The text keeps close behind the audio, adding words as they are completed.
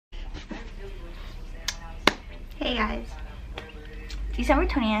Hey guys, December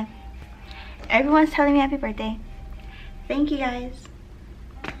 20th. Everyone's telling me happy birthday. Thank you guys.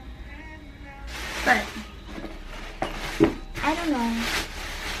 But I don't know.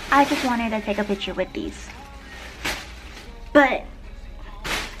 I just wanted to take a picture with these. But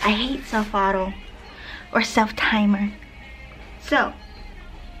I hate self-auto or self-timer. So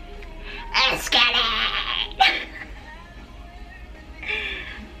let's get it.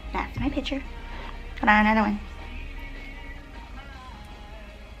 That's my picture. Hold on, another one.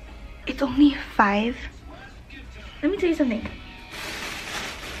 It's only 5. Let me tell you something.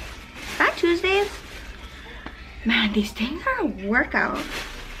 Fat Tuesdays, man, these things are a workout.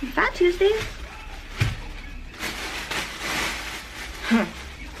 Fat Tuesdays,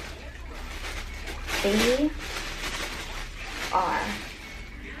 they are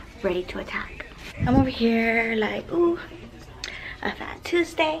ready to attack. I'm over here like, ooh, a Fat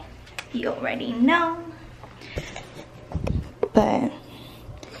Tuesday. You already know. But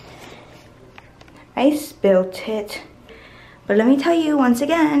I spilt it. But let me tell you once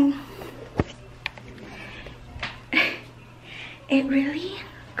again, it really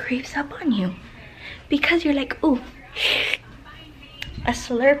creeps up on you because you're like, ooh, a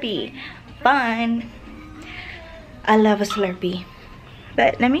Slurpee, fun. I love a Slurpee.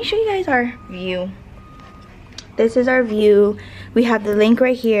 But let me show you guys our view. This is our view. We have the link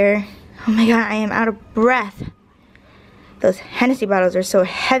right here. Oh my god, I am out of breath. Those Hennessy bottles are so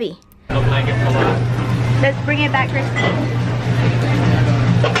heavy. Let's bring it back, Christine.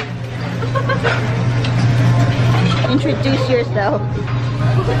 Introduce yourself.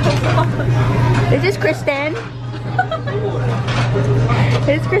 This is Kristen.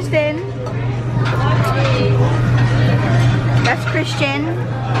 This is Kristen. That's Christian.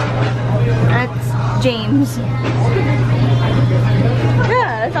 That's James.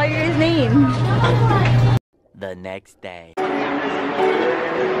 Yeah, that's all your guys' name. The next day.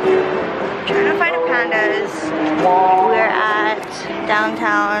 Trying to find a Pandas. We're at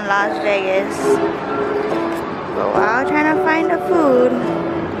downtown Las Vegas. But while trying to find the food,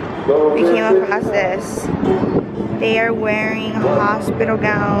 we came across this. They are wearing hospital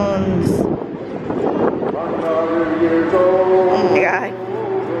gowns. Oh my god.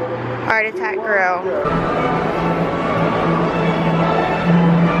 Heart attack girl.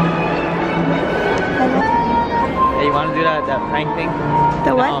 Hey, you want to do that prank thing?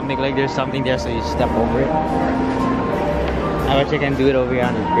 The what? Make like there's something there so you step over it. I bet you can do it over here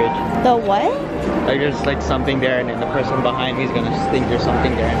on the bridge. The what? Like there's like something there and then the person behind me is gonna think there's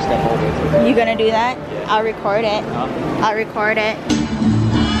something there and step over it. You gonna do that? I'll record it. I'll record it.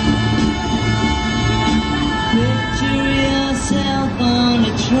 Picture yourself on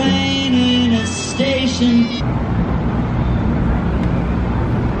a train in a station.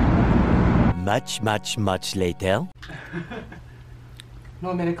 Much later. No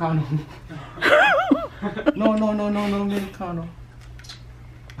Americano. No Americano.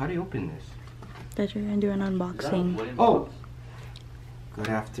 How do you open this? That you're gonna do an unboxing. Oh!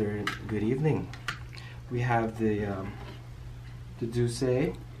 Good evening. We have the Douce. I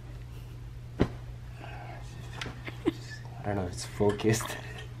don't know if it's focused.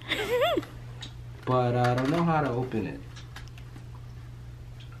 But I don't know how to open it.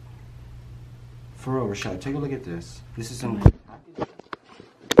 For real, Rashad, take a look at this. This is some...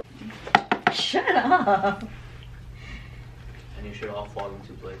 Shut up! And you should all fall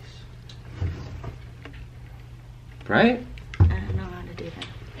into place. Right? I don't know how to do that.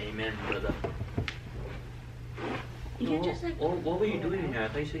 Amen, brother. You can just like... What were you doing in here? I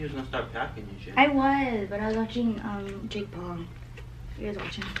thought you said you was gonna start packing and shit. I was, but I was watching Jake Paul. You guys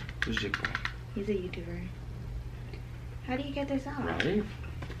watching? Who's Jake Paul? He's a YouTuber. How do you get this out? Right?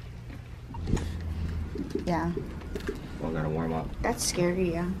 Yeah. Well, gotta warm up. That's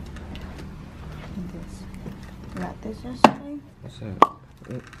scary, yeah. This. You got this or something? What's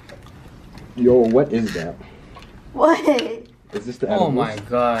that? Yo, what is that? What? Is this the Oh my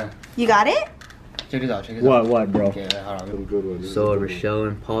god. You got it? Check this out, check this out. What, bro? Okay, hold on. Some good one. So Rochelle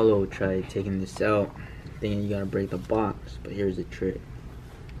and Paulo tried taking this out, thinking you gotta break the box, but here's the trick.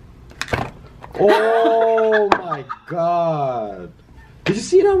 Oh my god. Did you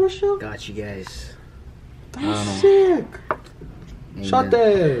see that, Rochelle? Got you guys. That's sick. Amen. Shot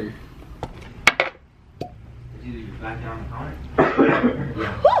them. You back down the counter?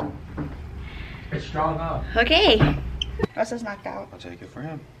 Yeah. It's strong up. Okay. Russell's knocked out. I'll take it for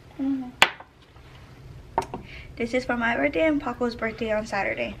him. This is for my birthday and Paco's birthday on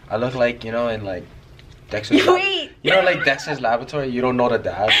Saturday. I look like, you know, in like Dexter's Wait. You know, like Dexter's Laboratory, you don't know the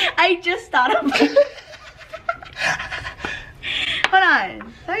dad. I just thought of it. Hold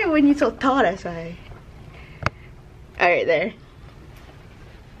on. Sorry when you're so tall, that's why. Alright, there.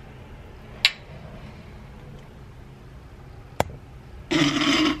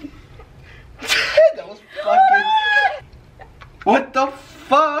 That was fucking. What the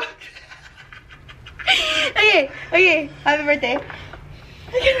fuck? Okay, happy birthday.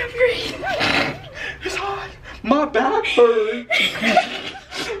 I cannot breathe. It's hot. My back hurt.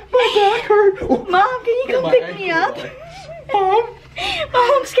 My back hurt. Mom, can you come pick me up? Mom,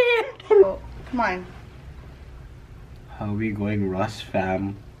 I'm scared. Oh, come on. How we going, Russ,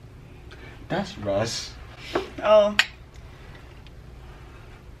 fam? That's Russ. Oh.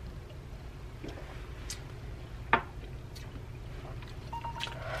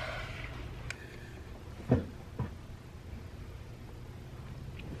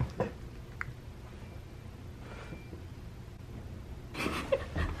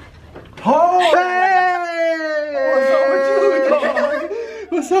 Oh! Hey! What's up with you, dog?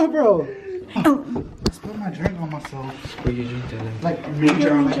 What's up, bro? I spilled my drink on myself. What you drink, Dylan? Like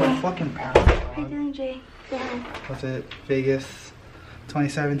major, like a fucking pound. How you doing, Jay? What's it? Vegas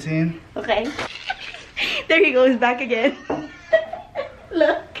 2017. Okay. There he goes back again.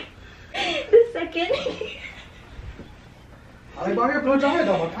 Look. The second. I bought your blow dryer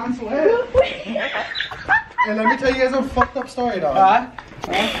though, my pants wet. And let me tell you guys a fucked up story though.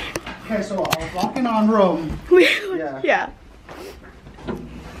 Okay, so I was walking on Rome. Yeah.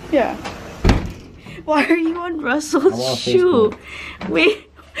 Why are you on Russell's shoe? Wait,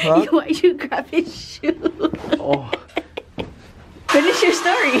 why you grab his shoe? Oh. Finish your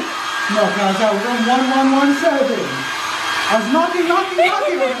story. No, guys, I was on 1117. I was knocking. I was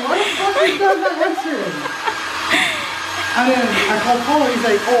like, why the fuck is that not answering? And then I called Paul, he's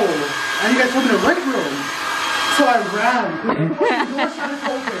like, oh, and you guys told me the right room. So I ran. The door started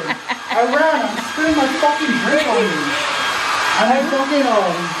open. I ran, I'm spilling my fucking drink on me. And I fucking,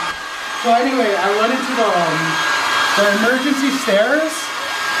 so anyway, I went into the emergency stairs,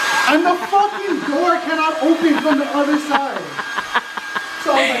 and the fucking door cannot open from the other side.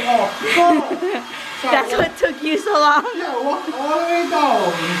 So I was like, oh, fuck. So That's what took you so long. Yeah, I walked all the way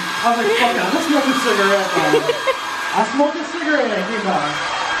down. I was like, fuck it, let's smoke a cigarette. I smoked a cigarette and I came back.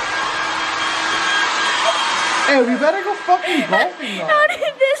 Hey, we better go fucking golfing though. How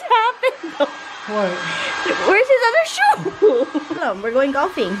did this happen though? What? Where's his other shoe? Hold on, we're going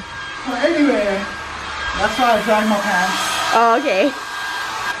golfing. Well, anyway, that's why I dragged my pants. Oh, okay.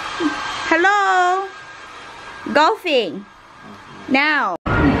 Hello. Golfing. Now.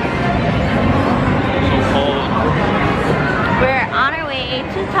 We're on our way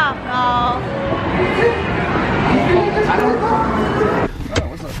to Topgolf.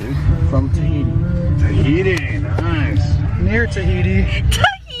 What's up, dude? From Tahiti. Tahiti, nice. Near Tahiti.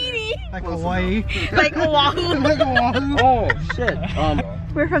 Tahiti. Like Hawaii. Like Oahu. Like Oahu. Oh, shit.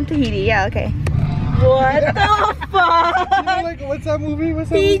 We're from Tahiti. Yeah, okay. What the fuck? Like, what's that movie?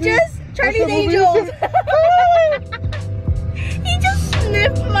 He just Charlie's Angels.